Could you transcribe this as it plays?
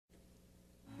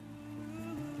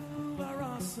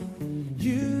awesome.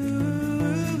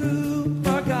 You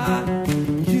are God.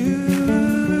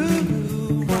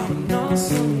 You are an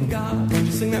awesome God. Would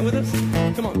you sing that with us?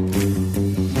 Come on.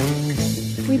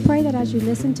 We pray that as you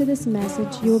listen to this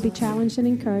message, you will be challenged and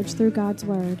encouraged through God's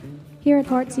Word. Here at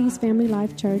Heartsease Family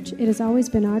Life Church, it has always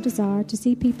been our desire to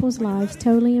see people's lives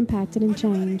totally impacted and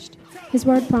changed. His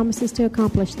Word promises to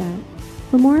accomplish that.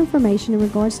 For more information in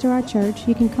regards to our church,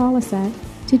 you can call us at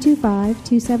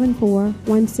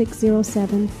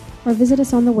 225-274-1607 or visit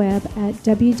us on the web at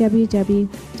www.hflc.us.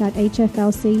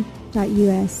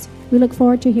 We look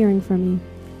forward to hearing from you.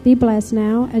 Be blessed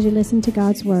now as you listen to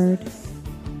God's Word.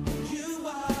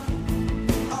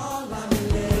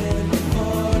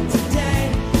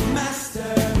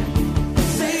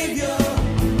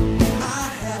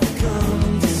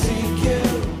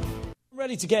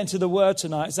 Ready to get into the Word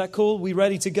tonight. Is that cool? We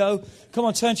ready to go? Come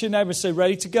on, turn to your neighbor and say,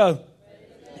 ready to go.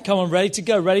 Come on, ready to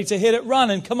go. Ready to hit it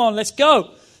running. Come on, let's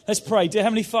go. Let's pray. Dear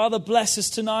Heavenly Father, bless us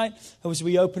tonight as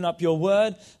we open up your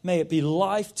Word. May it be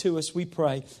life to us, we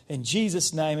pray, in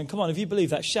Jesus' name. And come on, if you believe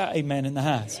that, shout amen in the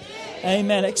house.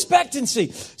 Amen.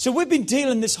 Expectancy. So we've been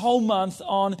dealing this whole month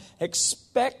on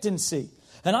expectancy.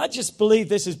 And I just believe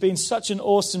this has been such an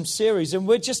awesome series, and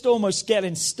we're just almost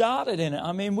getting started in it.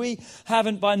 I mean, we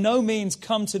haven't by no means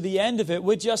come to the end of it.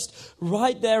 We're just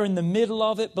right there in the middle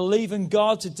of it, believing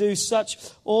God to do such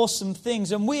awesome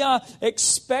things. And we are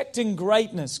expecting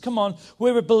greatness. Come on,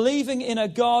 we're believing in a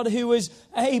God who is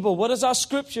able. What is our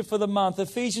scripture for the month?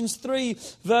 Ephesians 3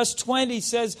 verse 20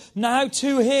 says, now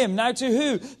to him, now to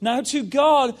who? Now to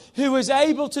God who is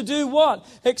able to do what?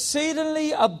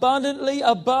 Exceedingly, abundantly,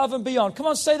 above and beyond. Come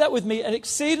on, say that with me. And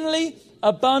exceedingly,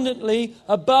 abundantly,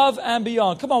 above and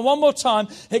beyond. Come on, one more time.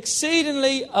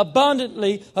 Exceedingly,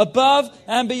 abundantly, above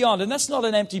and beyond. And that's not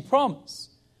an empty promise.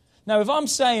 Now, if I'm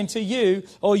saying to you,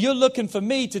 or you're looking for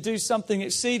me to do something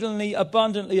exceedingly,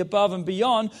 abundantly, above and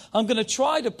beyond, I'm going to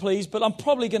try to please, but I'm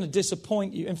probably going to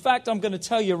disappoint you. In fact, I'm going to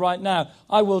tell you right now,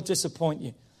 I will disappoint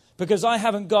you. Because I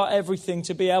haven't got everything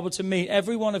to be able to meet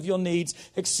every one of your needs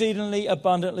exceedingly,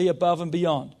 abundantly, above and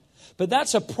beyond. But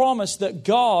that's a promise that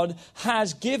God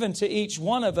has given to each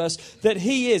one of us, that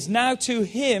He is now to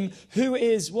Him who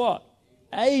is what?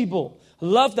 Able.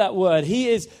 Love that word. He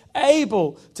is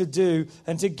able to do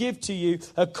and to give to you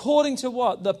according to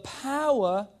what? The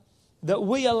power that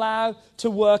we allow to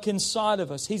work inside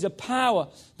of us. He's a power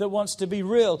that wants to be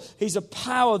real. He's a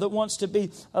power that wants to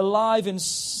be alive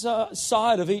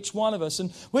inside of each one of us.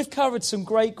 And we've covered some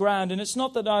great ground, and it's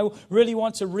not that I really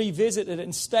want to revisit it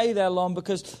and stay there long,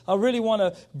 because I really want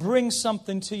to bring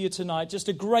something to you tonight, just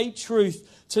a great truth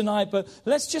tonight. But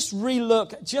let's just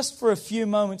relook just for a few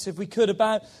moments, if we could,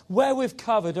 about where we've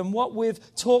covered and what we've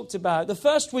talked about. The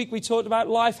first week we talked about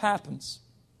life happens.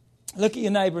 Look at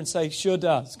your neighbor and say, sure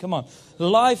does. Come on.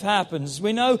 Life happens.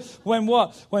 We know when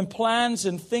what? When plans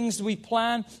and things we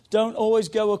plan don't always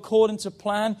go according to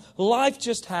plan. Life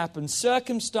just happens.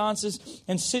 Circumstances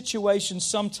and situations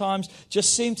sometimes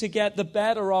just seem to get the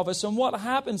better of us. And what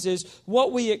happens is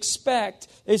what we expect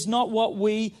is not what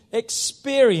we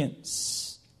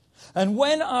experience. And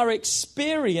when our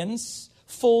experience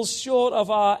falls short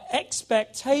of our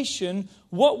expectation,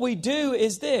 what we do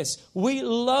is this. We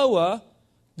lower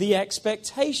the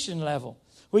expectation level.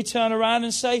 We turn around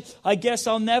and say, I guess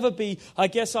I'll never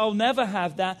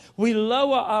have that. We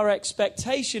lower our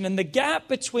expectation, and the gap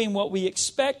between what we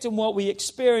expect and what we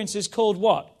experience is called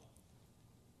what?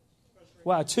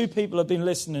 Wow, 2 people have been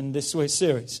listening this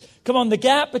series. Come on, the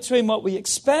gap between what we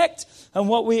expect and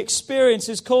what we experience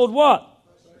is called what?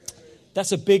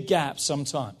 That's a big gap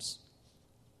sometimes.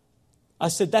 I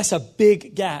said that's a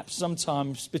big gap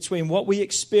sometimes between what we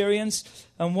experience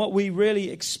and what we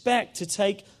really expect to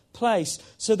take place.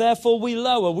 So therefore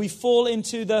we fall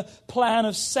into the plan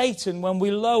of Satan when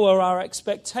we lower our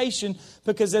expectation,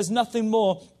 because there's nothing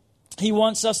more he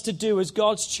wants us to do as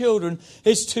God's children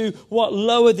is to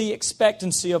lower the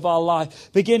expectancy of our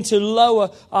life. Begin to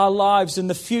lower our lives in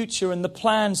the future and the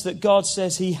plans that God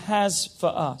says He has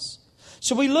for us.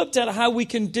 So we looked at how we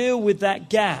can deal with that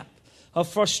gap of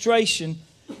frustration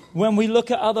when we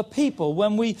look at other people,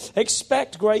 when we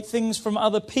expect great things from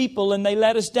other people and they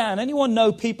let us down. Anyone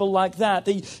know people like that?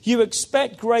 You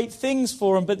expect great things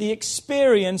for them, but the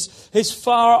experience is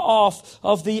far off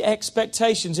of the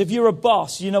expectations. If you're a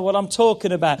boss, you know what I'm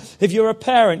talking about. If you're a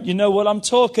parent, you know what I'm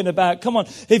talking about. Come on.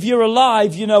 If you're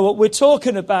alive, you know what we're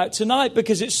talking about tonight,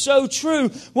 because it's so true.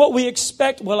 What we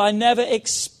expect, I never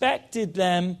expected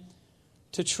them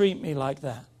to treat me like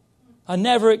that. I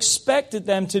never expected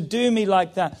them to do me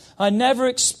like that. I never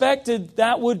expected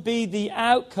that would be the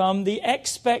outcome. The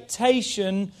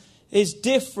expectation is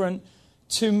different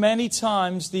to many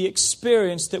times the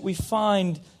experience that we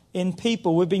find in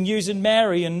people. We've been using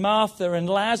Mary and Martha and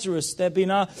Lazarus. They've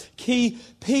been our key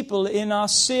people in our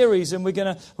series, and we're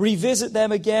going to revisit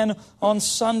them again on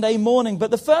Sunday morning.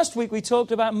 But the first week we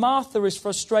talked about Martha is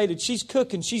frustrated. She's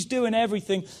cooking, she's doing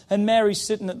everything, and Mary's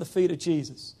sitting at the feet of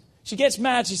Jesus. She gets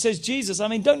mad. She says, Jesus,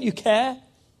 don't you care?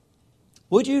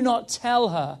 Would you not tell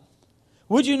her?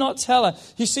 Would you not tell her?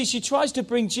 You see, she tries to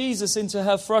bring Jesus into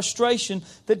her frustration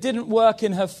that didn't work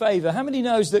in her favor. How many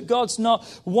knows that God's not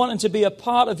wanting to be a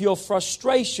part of your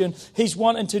frustration? He's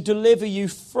wanting to deliver you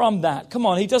from that. Come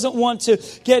on, He doesn't want to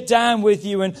get down with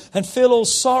you and feel all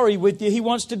sorry with you. He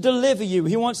wants to deliver you.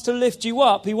 He wants to lift you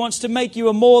up. He wants to make you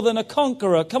a more than a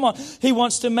conqueror. Come on, He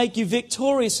wants to make you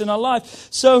victorious in our life.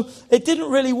 So it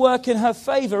didn't really work in her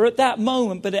favor at that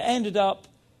moment, but it ended up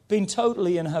been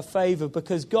totally in her favor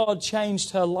because God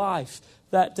changed her life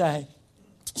that day.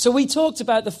 So we talked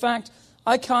about the fact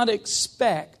I can't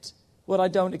expect what I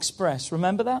don't express.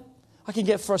 Remember that? I can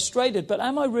get frustrated, but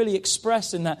am I really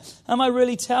expressing that? Am I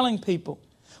really telling people?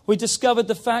 We discovered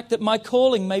the fact that my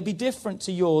calling may be different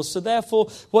to yours. So therefore,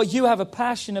 what you have a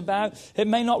passion about, it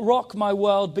may not rock my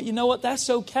world. But you know what? That's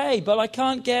okay. But I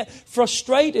can't get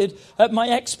frustrated at my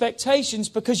expectations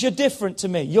because you're different to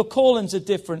me. Your callings are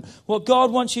different. What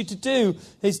God wants you to do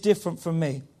is different from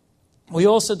me. We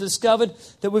also discovered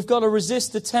that we've got to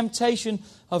resist the temptation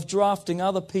of drafting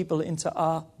other people into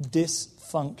our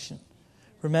dysfunction.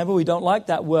 Remember, we don't like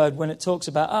that word when it talks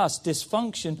about us,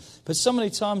 dysfunction. But so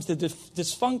many times the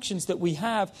dysfunctions that we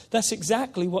have, that's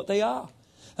exactly what they are.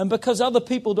 And because other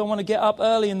people don't want to get up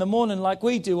early in the morning like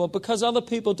we do, or because other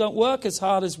people don't work as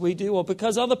hard as we do, or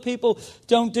because other people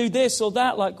don't do this or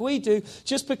that like we do,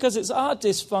 just because it's our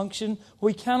dysfunction,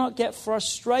 we cannot get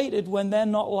frustrated when they're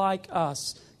not like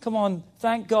us. Come on,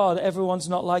 thank God everyone's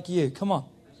not like you. Come on.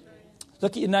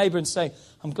 Look at your neighbor and say,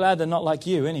 I'm glad they're not like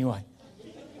you anyway.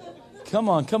 Come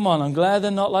on. I'm glad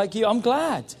they're not like you. I'm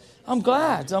glad.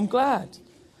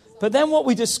 But then what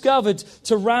we discovered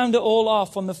to round it all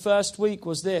off on the first week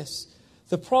was this.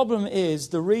 The problem is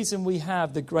the reason we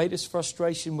have the greatest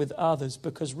frustration with others,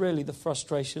 because really the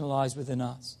frustration lies within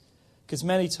us. Because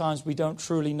many times we don't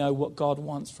truly know what God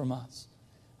wants from us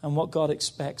and what God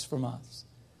expects from us.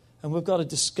 And we've got to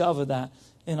discover that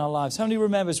in our lives. How many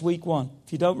remembers week 1?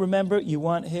 If you don't remember it, you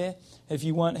weren't here. If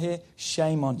you weren't here,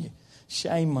 shame on you.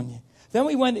 Shame on you. Then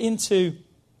we went into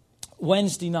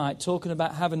Wednesday night talking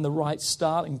about having the right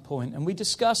starting point. And we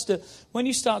discussed that when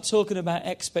you start talking about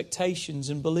expectations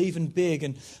and believing big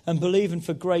and believing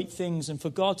for great things and for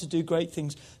God to do great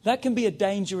things, that can be a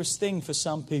dangerous thing for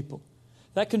some people.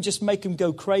 That can just make them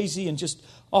go crazy and just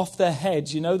off their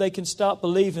heads. You know, they can start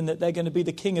believing that they're going to be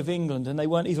the King of England and they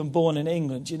weren't even born in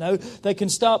England. You know, they can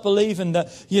start believing that,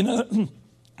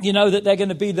 that they're going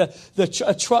to be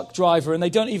a truck driver and they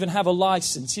don't even have a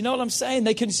license. You know what I'm saying?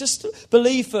 They can just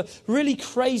believe for really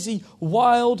crazy,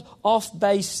 wild,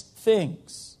 off-base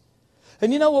things.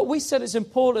 And you know what? We said it's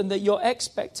important that your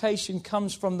expectation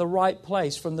comes from the right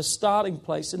place, from the starting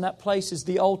place. And that place is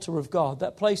the altar of God.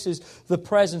 That place is the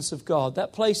presence of God.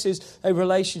 That place is a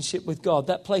relationship with God.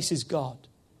 That place is God.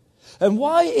 And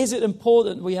why is it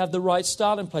important we have the right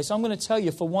starting place? I'm going to tell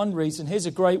you for one reason. Here's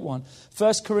a great one.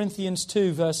 1 Corinthians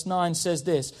 2 verse 9 says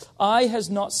this. Eye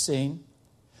has not seen,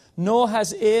 nor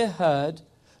has ear heard,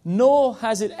 nor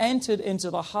has it entered into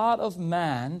the heart of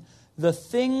man the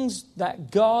things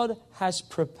that God has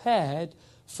prepared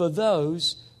for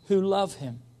those who love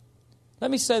Him.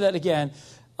 Let me say that again.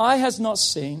 Eye has not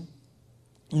seen,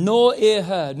 nor ear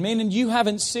heard, meaning you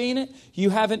haven't seen it,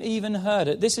 you haven't even heard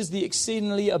it. This is the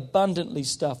exceedingly abundantly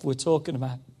stuff we're talking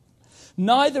about.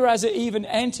 Neither has it even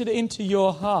entered into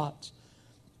your heart.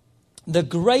 The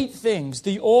great things,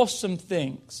 the awesome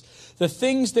things, the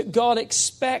things that God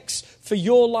expects for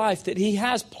your life, that He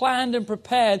has planned and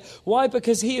prepared. Why?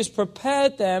 Because He has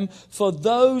prepared them for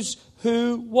those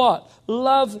who, what?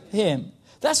 Love Him.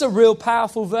 That's a real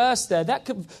powerful verse there.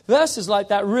 Verses like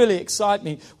that really excite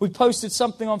me. We posted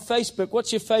something on Facebook.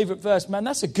 What's your favorite verse? Man,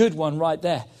 that's a good one right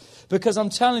there. Because I'm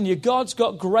telling you, God's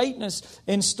got greatness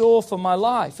in store for my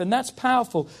life. And that's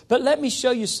powerful. But let me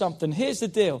show you something. Here's the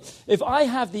deal. If I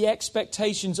have the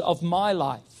expectations of my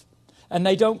life, and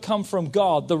they don't come from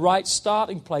God, the right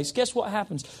starting place, guess what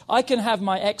happens? I can have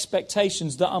my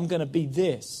expectations that I'm going to be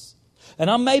this. And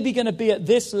I'm maybe going to be at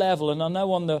this level. And I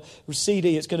know on the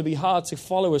CD it's going to be hard to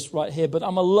follow us right here. But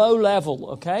I'm a low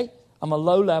level, okay? I'm a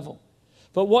low level.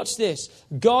 But watch this.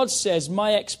 God says,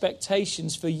 my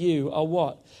expectations for you are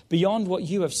what? Beyond what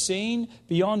you have seen,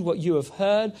 beyond what you have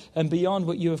heard, and beyond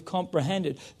what you have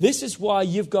comprehended. This is why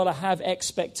you've got to have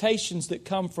expectations that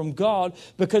come from God,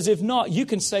 because if not, you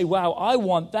can say, wow, I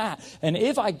want that. And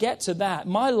if I get to that,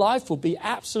 my life will be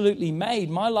absolutely made.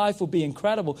 My life will be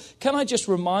incredible. Can I just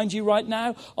remind you right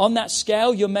now, on that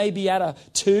scale, you're maybe at a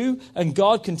 2, and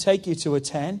God can take you to a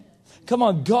 10. Come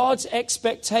on, God's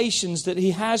expectations that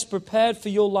He has prepared for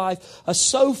your life are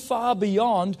so far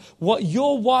beyond what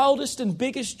your wildest and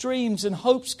biggest dreams and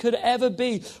hopes could ever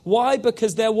be. Why?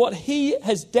 Because they're what He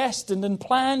has destined and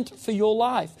planned for your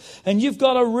life. And you've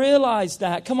got to realize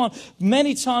that. Come on,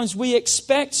 many times we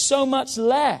expect so much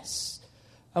less.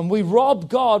 And we rob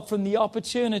God from the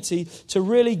opportunity to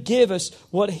really give us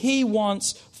what He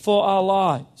wants for our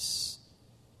lives.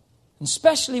 And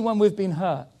especially when we've been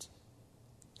hurt.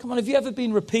 Come on, have you ever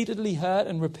been repeatedly hurt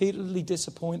and repeatedly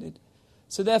disappointed?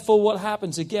 So therefore, what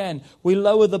happens? Again, we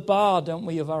lower the bar, don't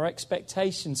we, of our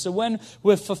expectations. So when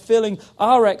we're fulfilling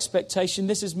our expectation,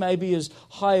 this is maybe as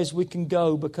high as we can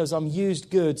go because I'm used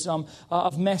goods,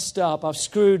 I've messed up, I've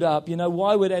screwed up. You know,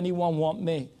 why would anyone want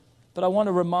me? But I want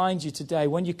to remind you today,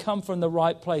 when you come from the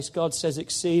right place, God says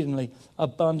exceedingly,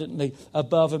 abundantly,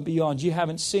 above and beyond. You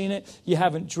haven't seen it. You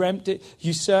haven't dreamt it.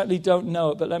 You certainly don't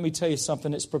know it. But let me tell you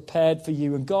something. It's prepared for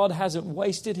you. And God hasn't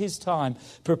wasted His time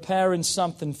preparing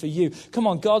something for you. Come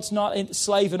on, God's not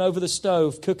slaving over the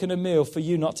stove, cooking a meal for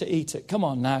you not to eat it. Come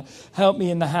on now. Help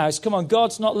me in the house. Come on,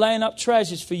 God's not laying up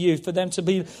treasures for you, for them to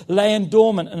be laying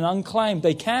dormant and unclaimed.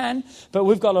 They can, but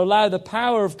we've got to allow the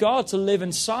power of God to live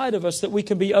inside of us, that we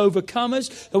can be overcomers,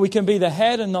 that we can be the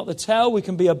head and not the tail, we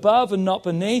can be above and not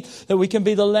beneath, that we can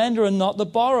be the lender and not the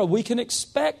borrower. We can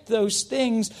expect those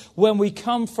things when we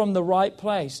come from the right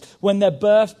place, when they're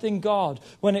birthed in God,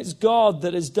 when it's God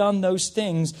that has done those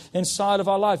things inside of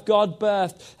our life. God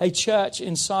birthed a church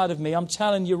inside of me. I'm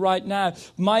telling you right now,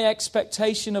 my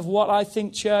expectation of what I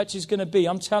think church is going to be,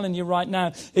 I'm telling you right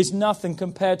now, is nothing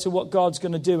compared to what God's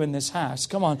going to do in this house.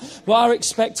 Come on. Well, our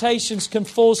expectations can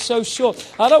fall so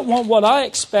short. I don't want what I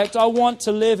expect. I want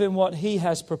to live in what He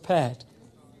has prepared,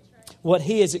 what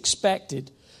He has expected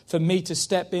for me to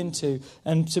step into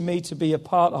and to me to be a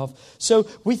part of. So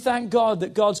we thank God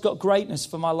that God's got greatness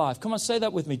for my life. Come on, say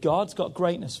that with me. God's got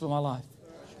greatness for my life.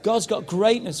 God's got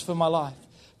greatness for my life.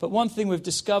 But one thing we've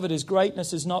discovered is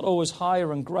greatness is not always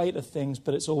higher and greater things,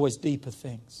 but it's always deeper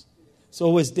things. It's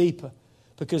always deeper,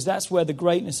 because that's where the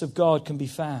greatness of God can be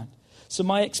found. So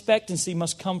my expectancy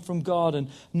must come from God and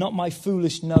not my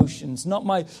foolish notions, not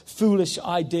my foolish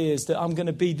ideas that I'm going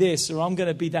to be this or I'm going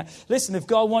to be that. Listen, if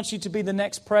God wants you to be the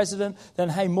next president, then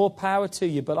hey, more power to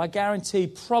you. But I guarantee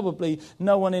probably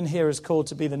no one in here is called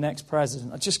to be the next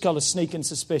president. I just got a sneaking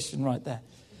suspicion right there.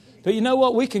 But you know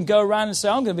what? We can go around and say,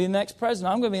 I'm going to be the next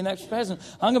president. I'm going to be the next president.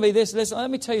 I'm going to be this. Listen, let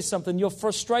me tell you something. Your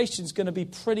frustration is going to be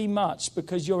pretty much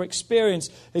because your experience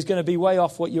is going to be way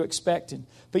off what you're expecting.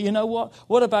 But you know what?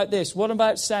 What about this? What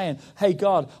about saying, hey,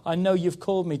 God, I know you've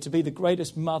called me to be the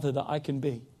greatest mother that I can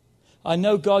be. I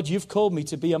know, God, you've called me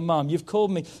to be a mum. You've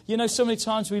called me. You know, so many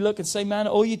times we look and say, man,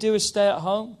 all you do is stay at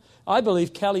home. I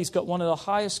believe Kelly's got one of the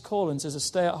highest callings as a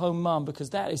stay-at-home mum,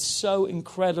 because that is so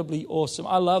incredibly awesome.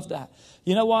 I love that.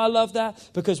 You know why I love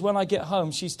that? Because when I get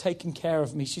home, she's taking care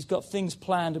of me. She's got things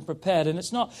planned and prepared. And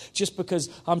it's not just because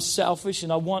I'm selfish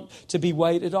and I want to be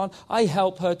waited on. I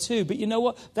help her too. But you know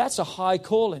what? That's a high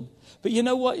calling. But you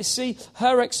know what? You see,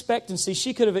 her expectancy,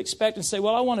 she could have expected and say,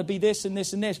 well, I want to be this and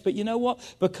this and this. But you know what?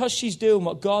 Because she's doing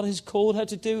what God has called her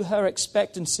to do, her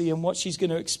expectancy and what she's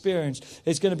going to experience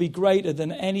is going to be greater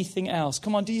than anything else.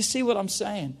 Come on, do you see what I'm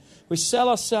saying? We sell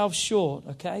ourselves short,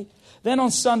 okay? Then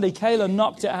on Sunday, Kayla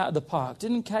knocked it out of the park.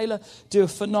 Didn't Kayla do a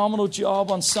phenomenal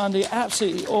job on Sunday?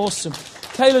 Absolutely awesome.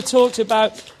 Kayla talked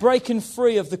about breaking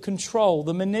free of the control,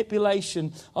 the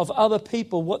manipulation of other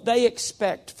people, what they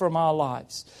expect from our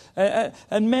lives.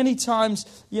 And many times,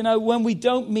 you know, when we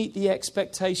don't meet the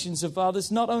expectations of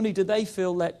others, not only do they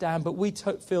feel let down, but we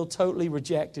feel totally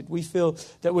rejected. We feel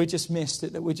that we're just missed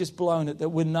it, that we're just blown it, that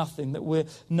we're nothing, that we're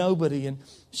nobody. And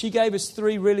she gave us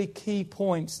 3 really key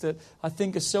points that I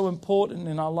think are so important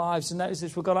in our lives. And that is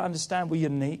this: we've got to understand we're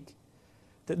unique,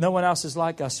 that no one else is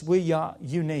like us. We are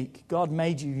unique. God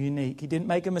made you unique. He didn't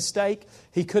make a mistake.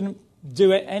 He couldn't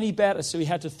do it any better, so He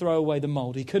had to throw away the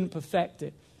mold. He couldn't perfect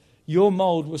it. Your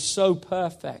mold was so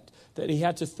perfect that He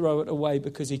had to throw it away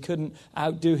because He couldn't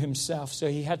outdo Himself. So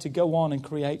He had to go on and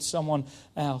create someone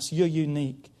else. You're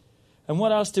unique. And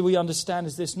what else do we understand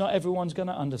is this: not everyone's going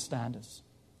to understand us.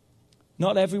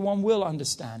 Not everyone will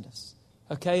understand us.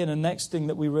 Okay, and the next thing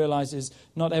that we realize is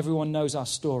not everyone knows our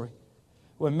story.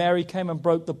 When Mary came and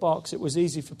broke the box, it was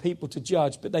easy for people to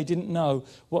judge, but they didn't know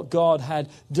what God had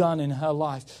done in her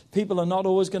life. People are not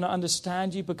always going to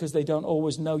understand you because they don't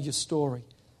always know your story.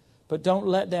 But don't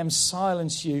let them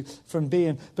silence you from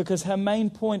being, because her main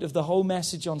point of the whole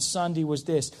message on Sunday was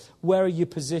this: where are you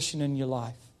positioned in your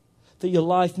life? That your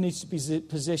life needs to be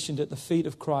positioned at the feet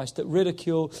of Christ. That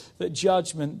ridicule, that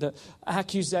judgment, that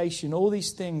accusation, all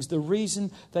these things, the reason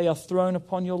they are thrown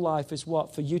upon your life is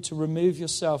what? For you to remove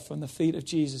yourself from the feet of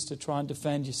Jesus to try and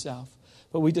defend yourself.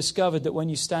 But we discovered that when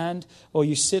you stand or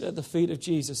you sit at the feet of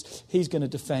Jesus, He's going to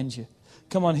defend you.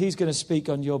 Come on, He's going to speak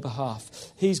on your behalf.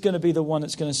 He's going to be the one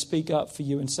that's going to speak up for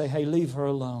you and say, hey, leave her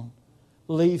alone.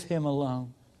 Leave him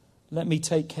alone. Let me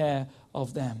take care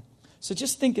of them. So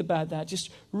just think about that. Just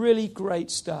really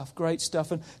great stuff, great stuff.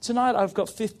 And tonight I've got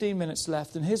 15 minutes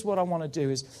left. And here's what I want to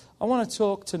do is I want to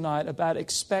talk tonight about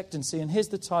expectancy. And here's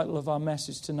the title of our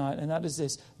message tonight. And that is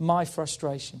this: My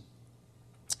Frustration.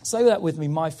 Say that with me,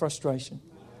 my frustration.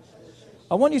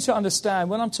 I want you to understand,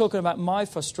 when I'm talking about my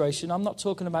frustration, I'm not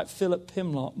talking about Philip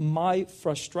Pimlott, my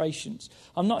frustrations.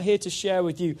 I'm not here to share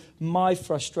with you my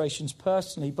frustrations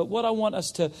personally, but what I want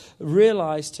us to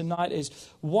realize tonight is,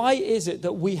 why is it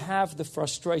that we have the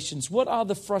frustrations? What are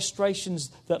the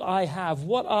frustrations that I have?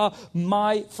 What are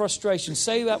my frustrations?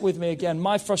 Say that with me again,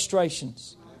 my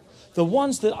frustrations. The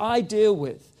ones that I deal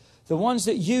with, the ones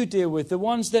that you deal with, the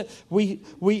ones that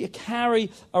we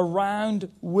carry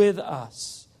around with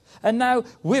us. And now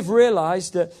we've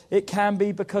realized that it can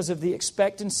be because of the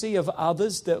expectancy of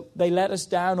others, that they let us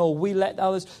down or we let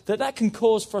others, that can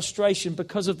cause frustration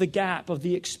because of the gap of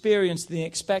the experience, the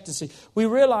expectancy. We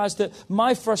realize that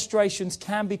my frustrations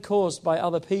can be caused by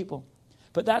other people.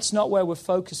 But that's not where we're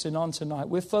focusing on tonight.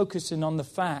 We're focusing on the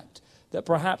fact that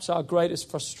perhaps our greatest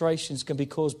frustrations can be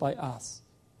caused by us.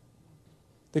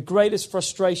 The greatest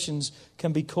frustrations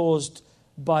can be caused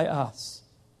by us.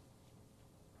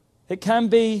 It can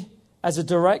be as a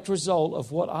direct result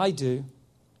of what I do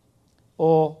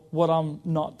or what I'm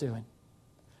not doing.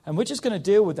 And we're just going to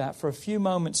deal with that for a few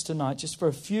moments tonight, just for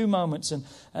a few moments. And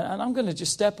I'm going to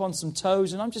just step on some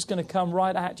toes, and I'm just going to come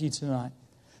right at you tonight.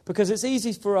 Because it's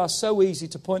easy for us, so easy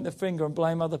to point the finger and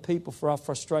blame other people for our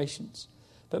frustrations.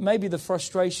 But maybe the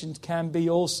frustrations can be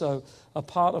also a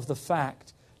part of the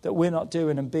fact that we're not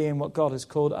doing and being what God has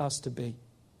called us to be.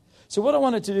 So what I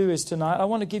wanted to do is tonight, I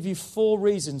want to give you 4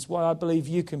 reasons why I believe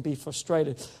you can be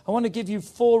frustrated. I want to give you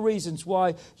 4 reasons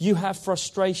why you have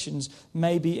frustrations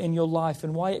maybe in your life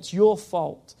and why it's your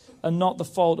fault and not the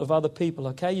fault of other people.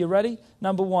 Okay, you ready?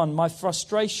 Number 1, my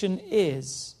frustration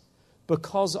is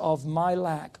because of my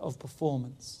lack of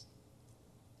performance.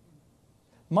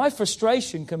 My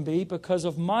frustration can be because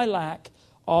of my lack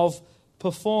of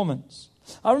performance.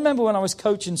 I remember when I was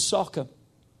coaching soccer.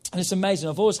 And it's amazing.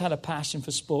 I've always had a passion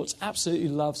for sports. Absolutely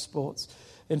love sports.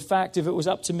 In fact, if it was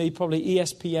up to me, probably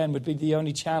ESPN would be the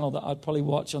only channel that I'd probably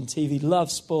watch on TV. Love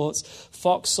sports.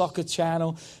 Fox Soccer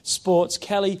Channel, sports.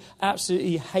 Kelly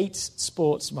absolutely hates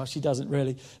sports. Well, she doesn't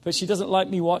really. But she doesn't like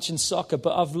me watching soccer.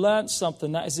 But I've learned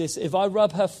something. That is this. If I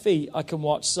rub her feet, I can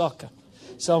watch soccer.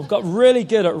 So I've got really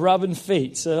good at rubbing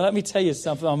feet. So let me tell you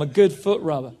something. I'm a good foot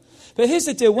rubber. But here's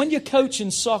the deal. When you're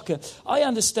coaching soccer, I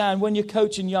understand when you're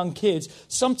coaching young kids,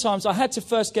 sometimes I had to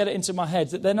first get it into my head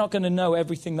that they're not going to know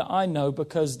everything that I know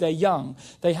because they're young.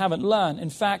 They haven't learned. In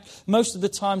fact, most of the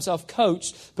times I've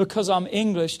coached, because I'm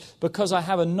English, because I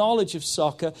have a knowledge of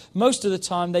soccer, most of the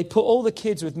time they put all the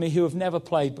kids with me who have never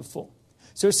played before.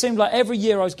 So it seemed like every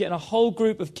year I was getting a whole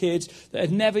group of kids that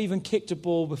had never even kicked a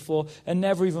ball before and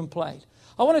never even played.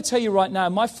 I want to tell you right now,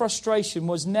 my frustration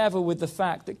was never with the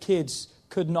fact that kids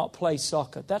could not play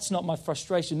soccer. That's not my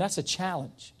frustration. That's a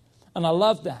challenge. And I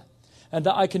love that. And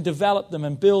that I can develop them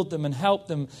and build them and help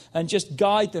them and just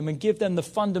guide them and give them the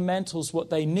fundamentals, what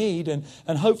they need, and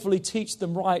hopefully teach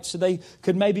them right so they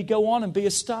could maybe go on and be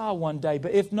a star one day.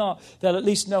 But if not, they'll at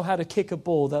least know how to kick a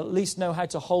ball. They'll at least know how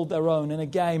to hold their own in a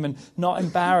game and not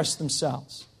embarrass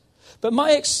themselves. But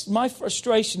my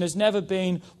frustration has never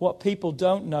been what people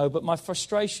don't know, but my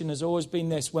frustration has always been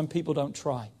this: when people don't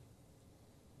try.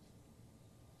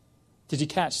 Did you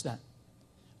catch that?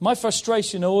 My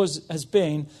frustration always has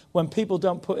been when people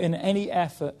don't put in any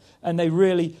effort and they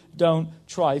really don't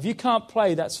try. If you can't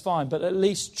play, that's fine, but at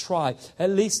least try.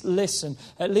 At least listen.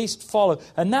 At least follow.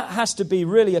 And that has to be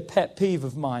really a pet peeve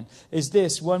of mine, is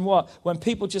this: when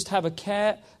people just have a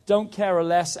don't care or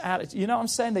less attitude. You know what I'm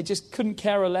saying? They just couldn't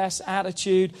care or less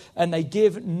attitude, and they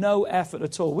give no effort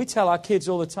at all. We tell our kids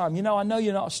all the time, I know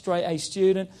you're not a straight A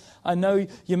student. I know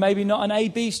you're maybe not an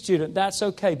A-B student. That's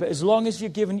okay. But as long as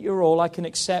you're giving it your all, I can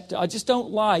accept it. I just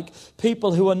don't like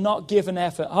people who are not giving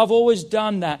effort. I've always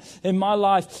done that in my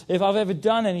life. If I've ever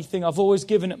done anything, I've always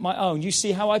given it my own. You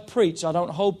see how I preach. I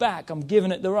don't hold back. I'm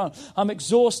giving it their own. I'm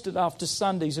exhausted after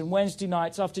Sundays and Wednesday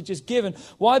nights after just giving.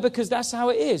 Why? Because that's how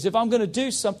it is. If I'm going to do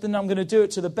something, I'm going to do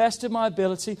it to the best of my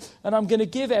ability, and I'm going to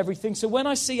give everything. So when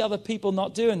I see other people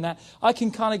not doing that, I can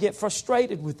kind of get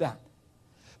frustrated with that.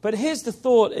 But here's the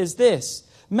thought is this.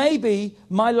 Maybe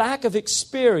my lack of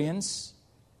experience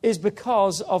is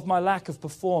because of my lack of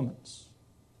performance.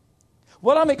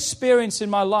 What I'm experiencing in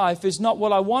my life is not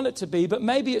what I want it to be, but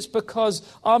maybe it's because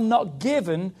I'm not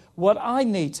given what I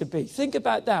need to be. Think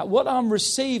about that. What I'm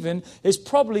receiving is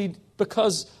probably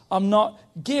because I'm not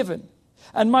given.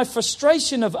 And my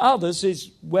frustration of others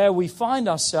is where we find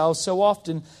ourselves so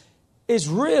often is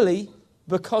really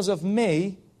because of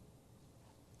me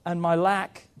and my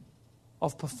lack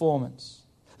of performance.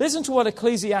 Listen to what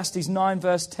Ecclesiastes 9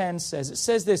 verse 10 says. It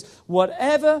says this,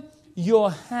 whatever your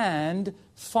hand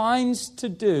finds to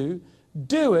do,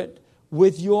 do it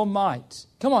with your might.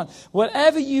 Come on.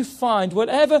 Whatever you find,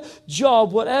 whatever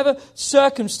job, whatever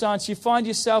circumstance you find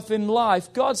yourself in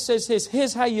life, God says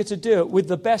here's how you're to do it with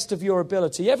the best of your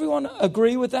ability. Everyone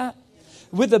agree with that?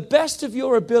 With the best of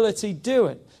your ability, do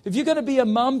it. If you're going to be a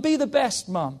mum, be the best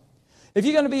mum. If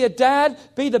you're going to be a dad,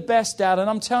 be the best dad. And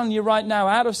I'm telling you right now,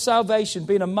 out of salvation,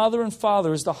 being a mother and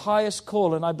father is the highest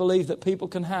calling I believe that people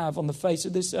can have on the face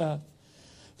of this earth.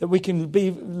 That we can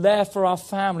be there for our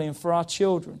family and for our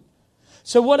children.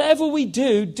 So whatever we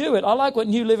do, do it. I like what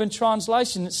New Living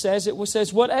Translation says. It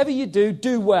says, whatever you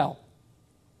do well.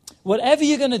 Whatever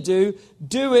you're going to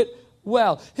do it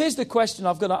well. Here's the question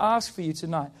I've got to ask for you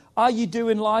tonight. Are you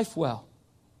doing life well?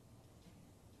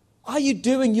 Are you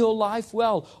doing your life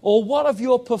well? Or what of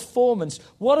your performance?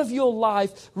 What of your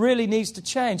life really needs to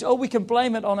change? Oh, we can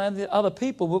blame it on other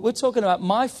people, but we're talking about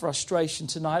my frustration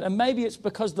tonight. And maybe it's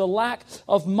because the lack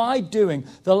of my doing,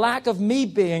 the lack of me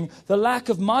being, the lack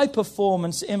of my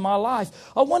performance in my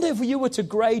life. I wonder if you were to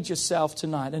grade yourself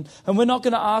tonight. And we're not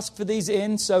going to ask for these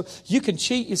in, so you can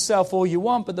cheat yourself all you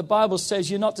want. But the Bible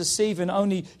says you're not deceiving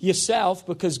only yourself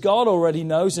because God already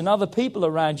knows and other people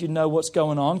around you know what's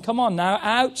going on. Come on now,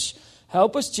 ouch.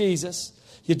 Help us, Jesus.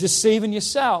 You're deceiving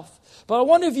yourself. But I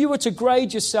wonder if you were to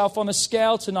grade yourself on a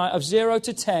scale tonight of 0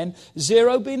 to 10,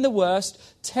 0 being the worst,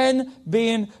 10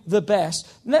 being the best.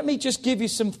 Let me just give you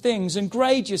some things and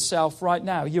grade yourself right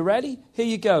now. You ready? Here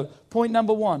you go. Point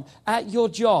number 1. At your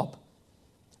job.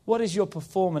 What is your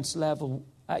performance level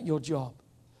at your job?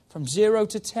 From 0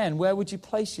 to 10, where would you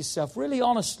place yourself? Really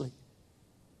honestly.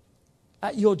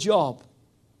 At your job.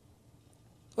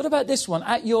 What about this one?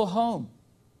 At your home.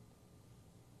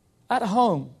 At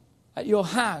home, at your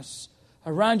house,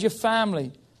 around your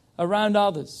family, around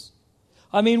others.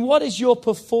 I mean, what is your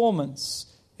performance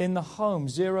in the home,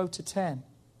 0 to 10?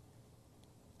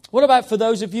 What about for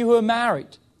those of you who are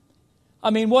married?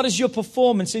 I mean, what is your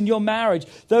performance in your marriage?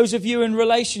 Those of you in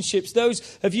relationships,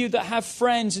 those of you that have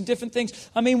friends and different things.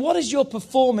 I mean, what is your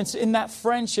performance in that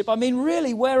friendship? I mean,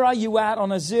 really, where are you at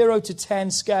on a 0 to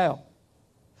 10 scale?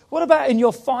 What about in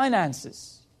your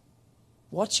finances?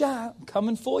 Watch out, I'm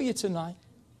coming for you tonight.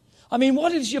 I mean,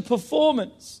 what is your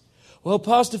performance? Well,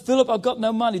 Pastor Philip, I've got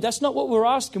no money. That's not what we're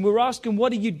asking. We're asking,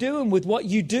 what are you doing with what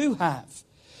you do have?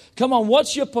 Come on,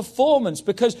 what's your performance?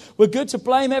 Because we're good to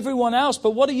blame everyone else, but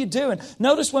what are you doing?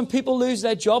 Notice when people lose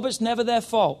their job, it's never their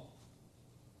fault.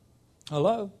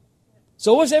 Hello? It's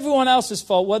always everyone else's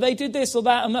fault. Well, they did this or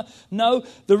that. And that. No,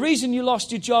 the reason you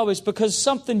lost your job is because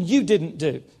something you didn't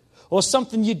do. Or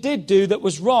something you did do that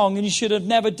was wrong and you should have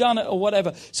never done it or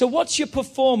whatever. So what's your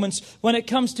performance when it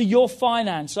comes to your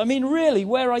finance? I mean, really,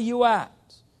 where are you at?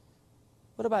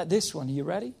 What about this one? Are you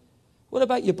ready? What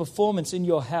about your performance in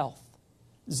your health?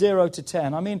 0 to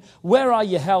 10. I mean, where are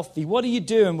you healthy? What are you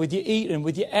doing with your eating,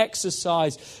 with your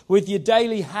exercise, with your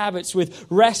daily habits, with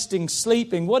resting,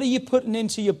 sleeping? What are you putting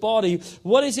into your body?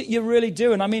 What is it you're really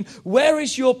doing? I mean, where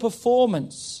is your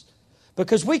performance?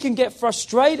 Because we can get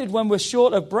frustrated when we're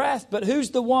short of breath, but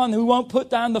who's the one who won't put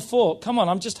down the fork? Come on,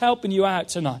 I'm just helping you out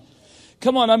tonight.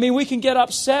 Come on, I mean, we can get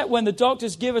upset when the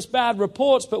doctors give us bad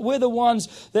reports, but we're the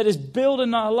ones that is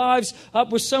building our lives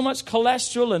up with so much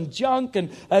cholesterol and junk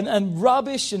and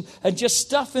rubbish and just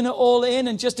stuffing it all in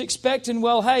and just expecting,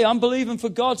 well, hey, I'm believing for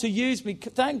God to use me.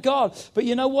 Thank God. But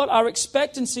you know what? Our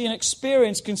expectancy and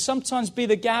experience can sometimes be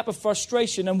the gap of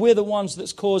frustration, and we're the ones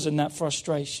that's causing that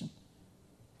frustration.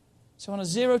 So on a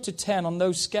 0 to 10 on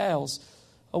those scales,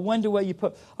 I wonder where you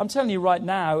put. I'm telling you right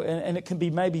now, and it can be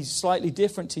maybe slightly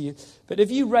different to you, but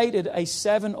if you rated a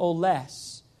 7 or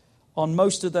less on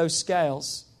most of those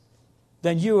scales,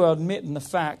 then you are admitting the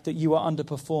fact that you are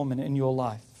underperforming in your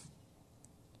life.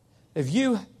 If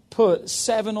you put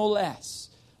 7 or less,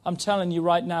 I'm telling you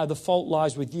right now, the fault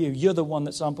lies with you. You're the one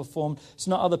that's unperformed. It's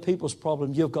not other people's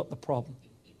problem. You've got the problem.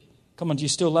 Come on, do you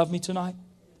still love me tonight?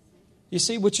 You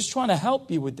see, we're just trying to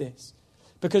help you with this.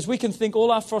 Because we can think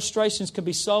all our frustrations can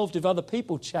be solved if other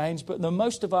people change, but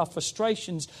most of our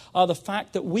frustrations are the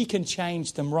fact that we can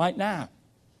change them right now.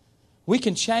 We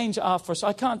can change our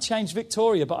frustrations. I can't change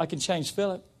Victoria, but I can change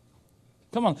Philip.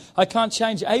 Come on, I can't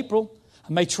change April.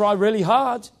 I may try really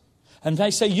hard. And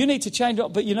they say, you need to change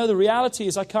it. But you know, the reality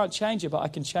is I can't change it, but I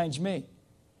can change me.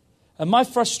 And my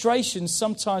frustrations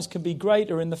sometimes can be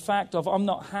greater in the fact of I'm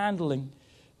not handling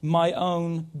my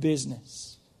own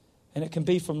business. And it can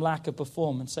be from lack of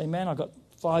performance. Amen. I've got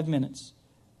 5 minutes.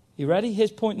 You ready?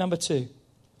 Here's point number 2.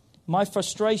 My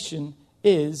frustration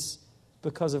is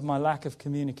because of my lack of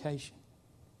communication.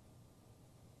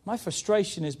 My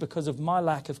frustration is because of my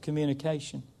lack of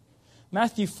communication.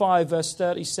 Matthew 5 verse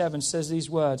 37 says these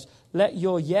words, let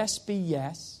your yes be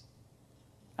yes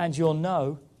and your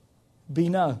no be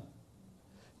no.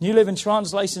 New Living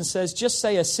Translation says, just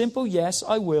say a simple yes,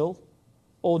 I will,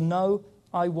 or no,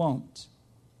 I won't.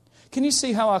 Can you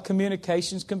see how our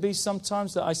communications can be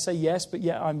sometimes that I say yes, but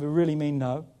yet I really mean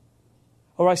no?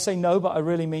 Or I say no, but I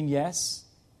really mean yes?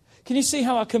 Can you see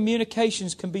how our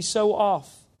communications can be so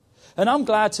off? And I'm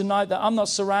glad tonight that I'm not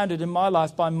surrounded in my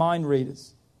life by mind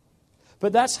readers.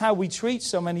 But that's how we treat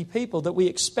so many people, that we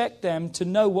expect them to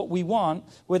know what we want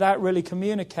without really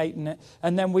communicating it.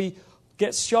 And then we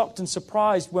get shocked and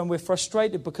surprised when we're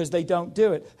frustrated because they don't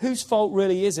do it. Whose fault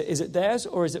really is it? Is it theirs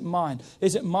or is it mine?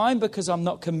 Is it mine because I'm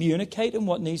not communicating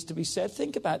what needs to be said?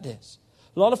 Think about this.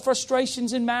 A lot of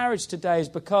frustrations in marriage today is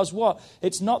because what?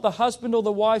 It's not the husband or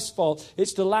the wife's fault.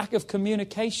 It's the lack of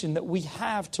communication that we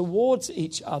have towards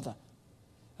each other.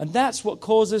 And that's what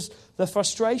causes the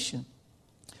frustration.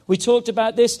 We talked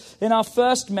about this in our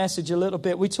first message a little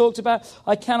bit. We talked about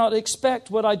I cannot expect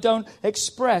what I don't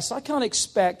express. I can't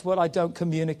expect what I don't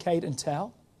communicate and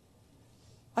tell.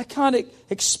 I can't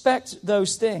expect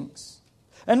those things.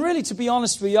 And really, to be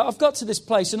honest with you, I've got to this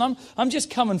place and I'm just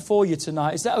coming for you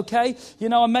tonight. Is that okay? You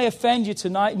know, I may offend you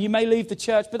tonight and you may leave the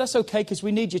church, but that's okay because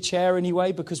we need your chair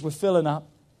anyway because we're filling up.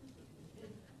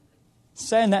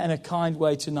 Saying that in a kind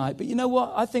way tonight. But you know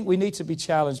what? I think we need to be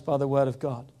challenged by the Word of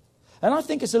God. And I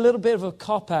think it's a little bit of a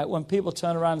cop-out when people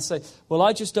turn around and say, well,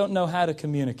 I just don't know how to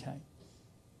communicate.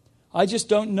 I just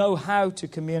don't know how to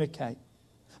communicate.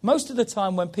 Most of the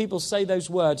time when people say those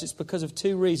words, it's because of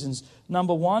 2 reasons.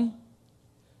 Number 1,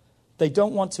 they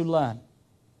don't want to learn.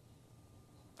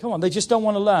 Come on, they just don't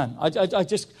want to learn.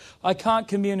 I can't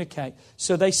communicate.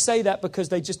 So they say that because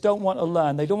they just don't want to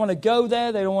learn. They don't want to go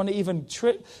there. They don't want to even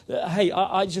trip. Hey,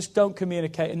 I just don't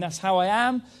communicate. And that's how I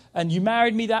am. And you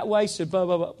married me that way, so blah,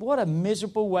 blah, blah. What a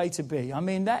miserable way to be. I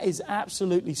mean, that is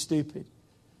absolutely stupid.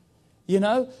 You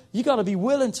know, you got to be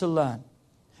willing to learn.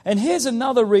 And here's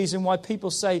another reason why people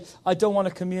say, I don't want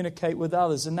to communicate with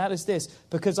others. And that is this,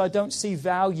 because I don't see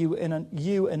value in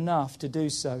you enough to do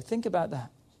so. Think about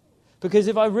that. Because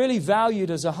if I really valued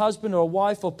as a husband or a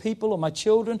wife or people or my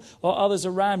children or others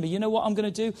around me, you know what I'm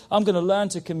going to do? I'm going to learn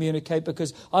to communicate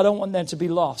because I don't want them to be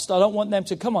lost. I don't want them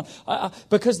to, come on,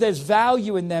 because there's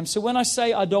value in them. So when I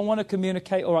say I don't want to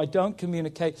communicate or I don't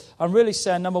communicate, I'm really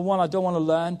saying, number 1, I don't want to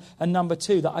learn. And number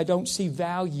 2, that I don't see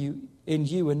value in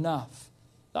you enough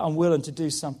that I'm willing to do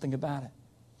something about it.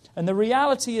 And the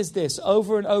reality is this,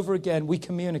 over and over again, we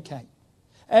communicate.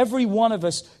 Every one of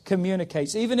us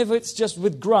communicates, even if it's just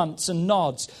with grunts and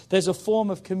nods. There's a form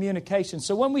of communication.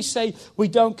 So when we say we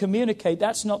don't communicate,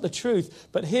 that's not the truth.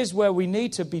 But here's where we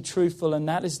need to be truthful, and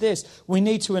that is this. We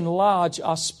need to enlarge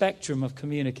our spectrum of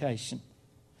communication.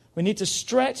 We need to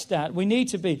stretch that. We need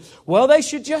to be, well, they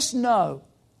should just know.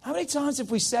 How many times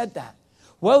have we said that?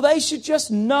 Well, they should just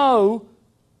know.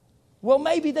 Well,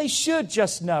 maybe they should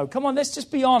just know. Come on, let's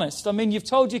just be honest. I mean, you've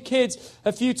told your kids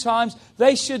a few times,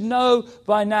 they should know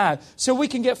by now. So we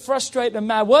can get frustrated and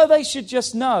mad. Well, they should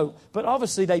just know. But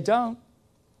obviously they don't.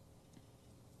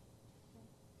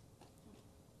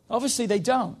 Obviously they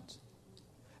don't.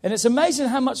 And it's amazing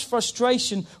how much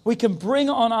frustration we can bring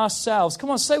on ourselves.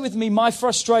 Come on, say with me, my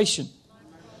frustration.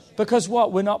 Because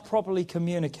what? We're not properly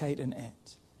communicating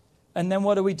it. And then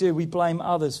what do? We blame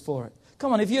others for it.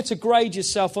 Come on, if you're to grade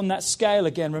yourself on that scale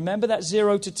again, remember that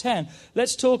 0 to 10.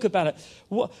 Let's talk about it.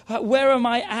 Where am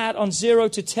I at on 0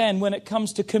 to 10 when it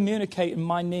comes to communicating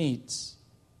my needs?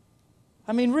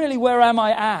 I mean, really, where am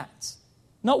I at?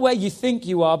 Not where you think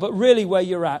you are, but really where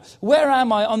you're at. Where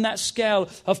am I on that scale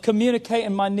of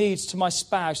communicating my needs to my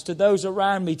spouse, to those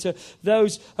around me, to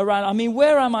those around? I mean,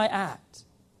 where am I at?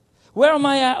 Where am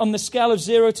I at on the scale of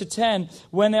 0 to 10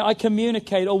 when I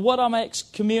communicate? Or what am I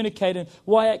communicating?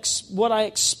 What I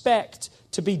expect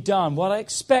to be done, what I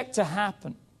expect to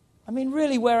happen. I mean,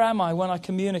 really, where am I when I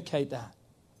communicate that?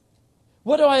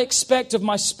 What do I expect of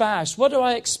my spouse? What do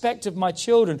I expect of my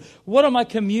children? What am I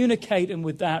communicating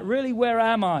with that? Really, where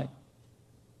am I?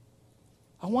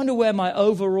 I wonder where my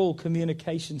overall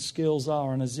communication skills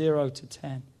are on a 0 to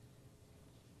 10.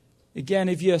 Again,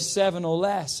 if you're 7 or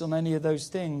less on any of those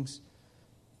things,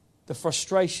 the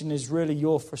frustration is really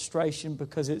your frustration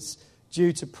because it's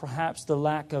due to perhaps the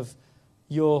lack of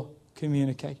your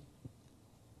communication.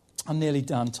 I'm nearly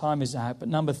done. Time is out. But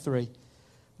number 3,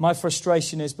 my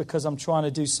frustration is because I'm trying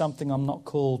to do something I'm not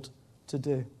called to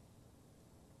do.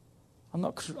 I'm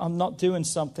not doing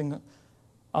something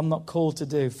I'm not called to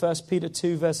do. 1 Peter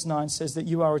 2 verse 9 says that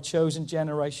you are a chosen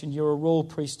generation. You're a royal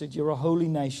priesthood. You're a holy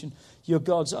nation. You're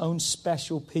God's own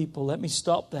special people. Let me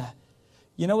stop there.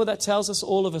 You know what that tells us?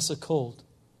 All of us are called.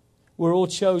 We're all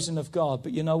chosen of God.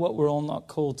 But you know what? We're all not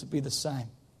called to be the same.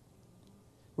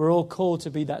 We're all called to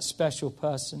be that special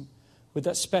person with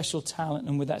that special talent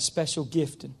and with that special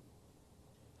gifting.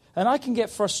 And I can get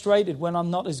frustrated when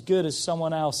I'm not as good as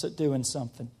someone else at doing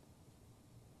something.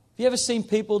 Have you ever seen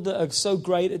people that are so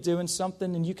great at doing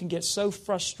something and you can get so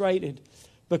frustrated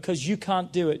because you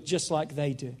can't do it just like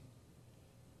they do?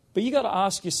 But you got to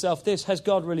ask yourself this, has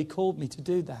God really called me to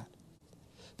do that?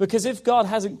 Because if God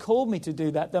hasn't called me to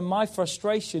do that, then my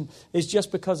frustration is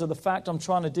just because of the fact I'm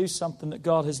trying to do something that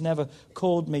God has never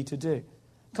called me to do.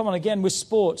 Come on, again, with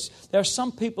sports, there are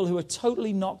some people who are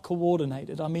totally not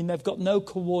coordinated. I mean, they've got no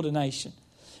coordination.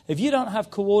 If you don't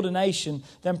have coordination,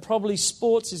 then probably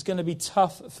sports is going to be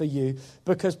tough for you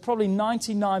because probably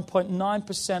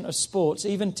 99.9% of sports,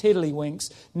 even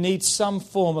tiddlywinks, need some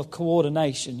form of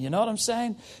coordination. You know what I'm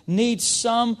saying? Need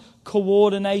some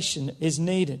coordination is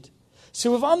needed.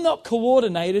 So if I'm not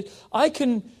coordinated, I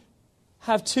can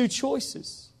have 2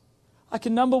 choices. I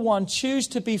can, number 1, choose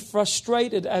to be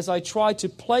frustrated as I try to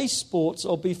play sports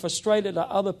or be frustrated at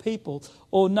other people.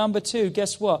 Or number 2,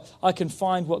 guess what? I can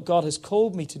find what God has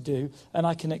called me to do and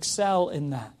I can excel in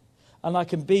that. And I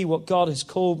can be what God has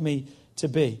called me to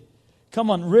be. Come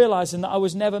on, realizing that I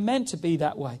was never meant to be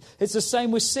that way. It's the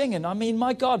same with singing. I mean,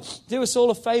 my God, do us all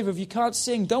a favor. If you can't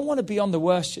sing, don't want to be on the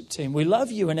worship team. We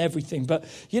love you and everything. But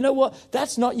you know what?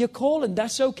 That's not your calling.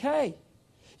 That's okay.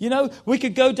 You know, we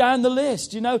could go down the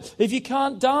list. You know, if you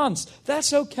can't dance,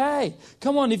 that's okay.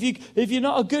 Come on, if you're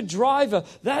not a good driver,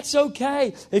 that's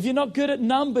okay. If you're not good at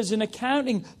numbers and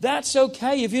accounting, that's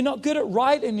okay. If you're not good at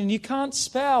writing and you can't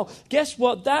spell, guess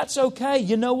what? That's okay.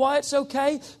 You know why it's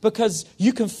okay? Because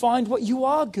you can find what you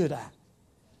are good at.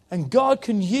 And God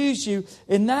can use you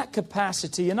in that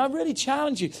capacity. And I really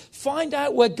challenge you, find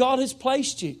out where God has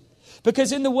placed you.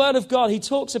 Because in the Word of God, He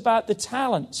talks about the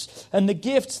talents and the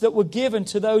gifts that were given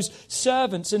to those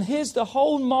servants. And here's the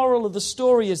whole moral of the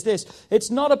story is this.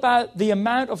 It's not about the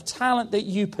amount of talent that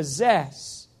you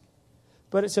possess,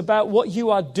 but it's about what you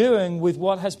are doing with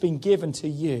what has been given to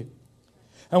you.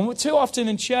 And too often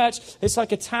in church, it's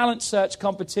like a talent search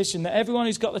competition that everyone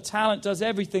who's got the talent does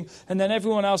everything and then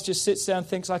everyone else just sits there and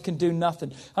thinks, I can do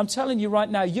nothing. I'm telling you right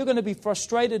now, you're going to be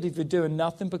frustrated if you're doing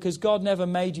nothing because God never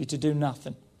made you to do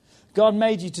nothing. God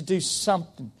made you to do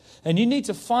something. And you need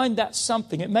to find that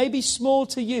something. It may be small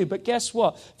to you, but guess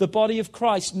what? The body of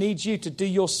Christ needs you to do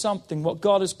your something, what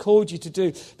God has called you to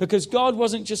do. Because God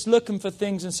wasn't just looking for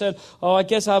things and said, oh, I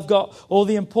guess I've got all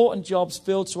the important jobs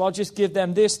filled, so I'll just give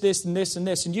them this, this, and this, and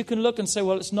this. And you can look and say,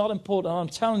 well, it's not important. I'm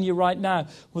telling you right now,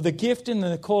 well, the gifting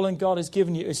and the calling God has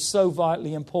given you is so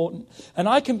vitally important. And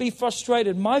I can be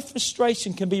frustrated. My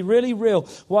frustration can be really real.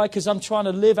 Why? Because I'm trying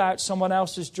to live out someone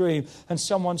else's dream and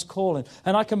someone's calling.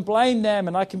 And I can blame them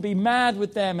and I can be mad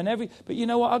with them but you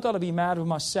know what? I've got to be mad with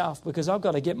myself because I've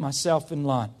got to get myself in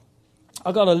line.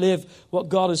 I've got to live what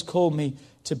God has called me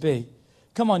to be.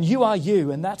 Come on, you are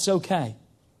you, and that's okay.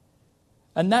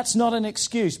 And that's not an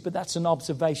excuse, but that's an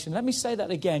observation. Let me say that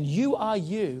again. You are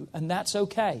you, and that's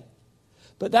okay.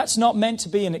 But that's not meant to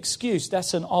be an excuse.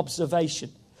 That's an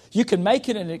observation. You can make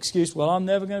it an excuse. Well, I'm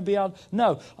never going to be able.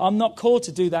 No, I'm not called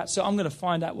to do that, so I'm going to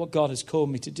find out what God has called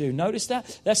me to do. Notice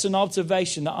that? That's an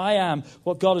observation that I am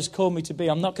what God has called me to be.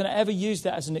 I'm not going to ever use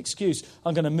that as an excuse.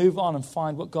 I'm going to move on and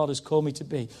find what God has called me to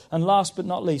be. And last but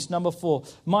not least, number 4,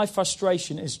 my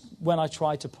frustration is when I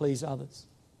try to please others.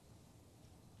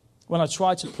 When I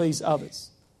try to please others.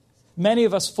 Many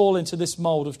of us fall into this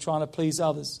mold of trying to please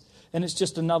others, and it's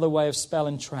just another way of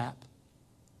spelling trap.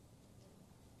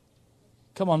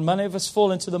 Come on, many of us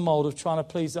fall into the mold of trying to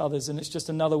please others, and it's just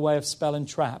another way of spelling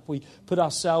trap. We put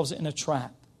ourselves in a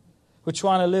trap. We're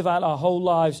trying to live out our whole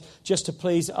lives just to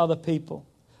please other people.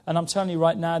 And I'm telling you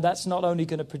right now, that's not only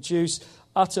going to produce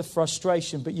utter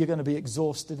frustration, but you're going to be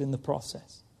exhausted in the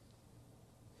process.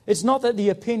 It's not that the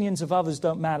opinions of others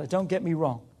don't matter. Don't get me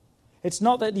wrong. It's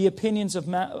not that the opinions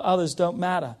of others don't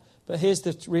matter. But here's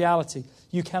the reality.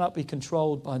 You cannot be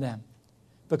controlled by them.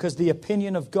 Because the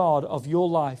opinion of God of your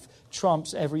life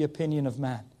trumps every opinion of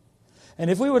man. And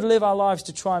if we were to live our lives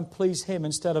to try and please Him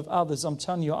instead of others, I'm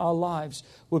telling you, our lives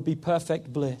would be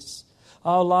perfect bliss.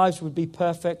 Our lives would be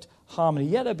perfect harmony.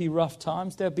 Yeah, there'd be rough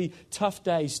times. There'd be tough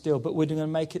days still, but we're going to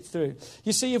make it through.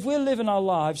 You see, if we're living our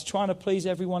lives trying to please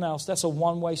everyone else, that's a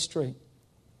one-way street.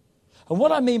 And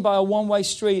what I mean by a one-way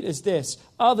street is this.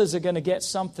 Others are going to get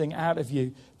something out of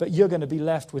you, but you're going to be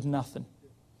left with nothing.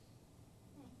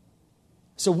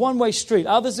 It's a one-way street.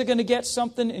 Others are going to get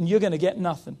something, and you're going to get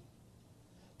nothing.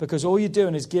 Because all you're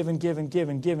doing is giving, trying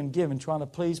to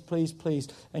please,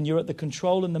 and you're at the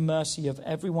control and the mercy of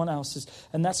everyone else's.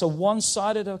 And that's a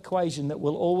one-sided equation that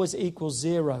will always equal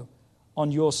zero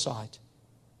on your side.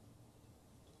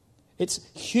 It's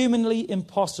humanly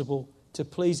impossible to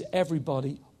please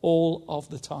everybody all of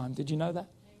the time. Did you know that?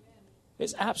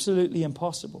 It's absolutely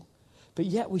impossible. But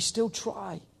yet we still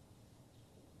try.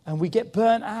 And we get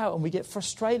burnt out and we get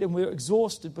frustrated and we're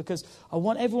exhausted because I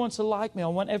want everyone to like me. I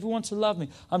want everyone to love me.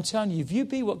 I'm telling you, if you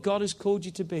be what God has called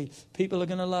you to be, people are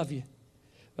going to love you.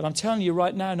 But I'm telling you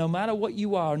right now, no matter what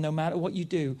you are, no matter what you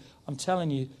do, I'm telling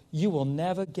you, you will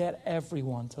never get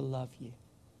everyone to love you.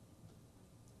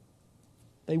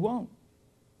 They won't.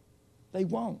 They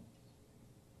won't.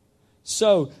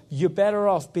 So you're better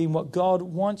off being what God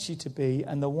wants you to be,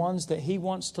 and the ones that He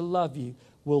wants to love you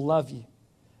will love you.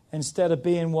 Instead of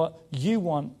being what you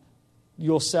want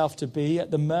yourself to be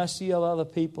at the mercy of other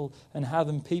people and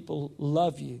having people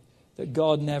love you that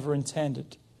God never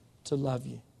intended to love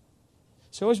you.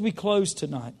 So as we close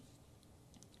tonight,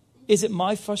 is it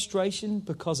my frustration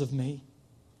because of me?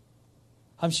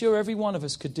 I'm sure every one of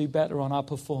us could do better on our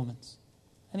performance.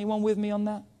 Anyone with me on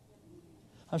that?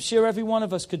 I'm sure every one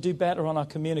of us could do better on our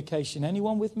communication.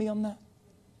 Anyone with me on that?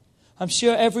 I'm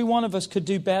sure every one of us could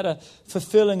do better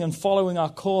fulfilling and following our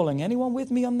calling. Anyone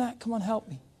with me on that? Come on, help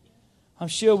me. I'm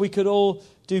sure we could all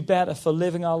do better for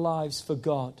living our lives for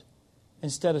God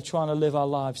instead of trying to live our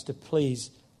lives to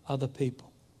please other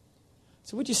people.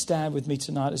 So would you stand with me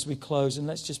tonight as we close, and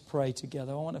let's just pray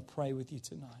together. I want to pray with you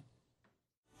tonight.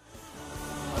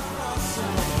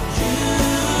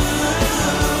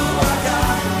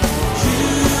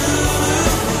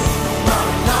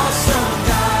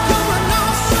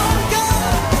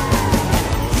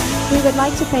 We would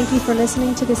like to thank you for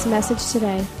listening to this message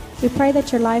today. We pray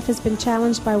that your life has been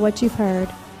challenged by what you've heard,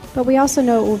 but we also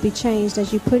know it will be changed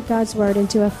as you put God's Word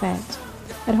into effect.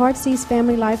 At Heartsease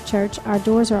Family Life Church, our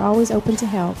doors are always open to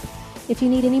help. If you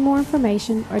need any more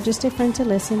information or just a friend to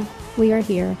listen, we are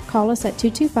here. Call us at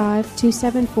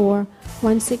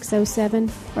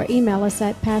 225-274-1607 or email us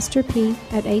at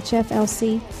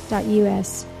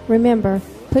pastorp@hflc.us. Remember,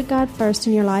 put God first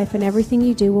in your life and everything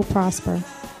you do will prosper.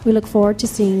 We look forward to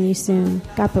seeing you soon.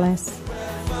 God bless.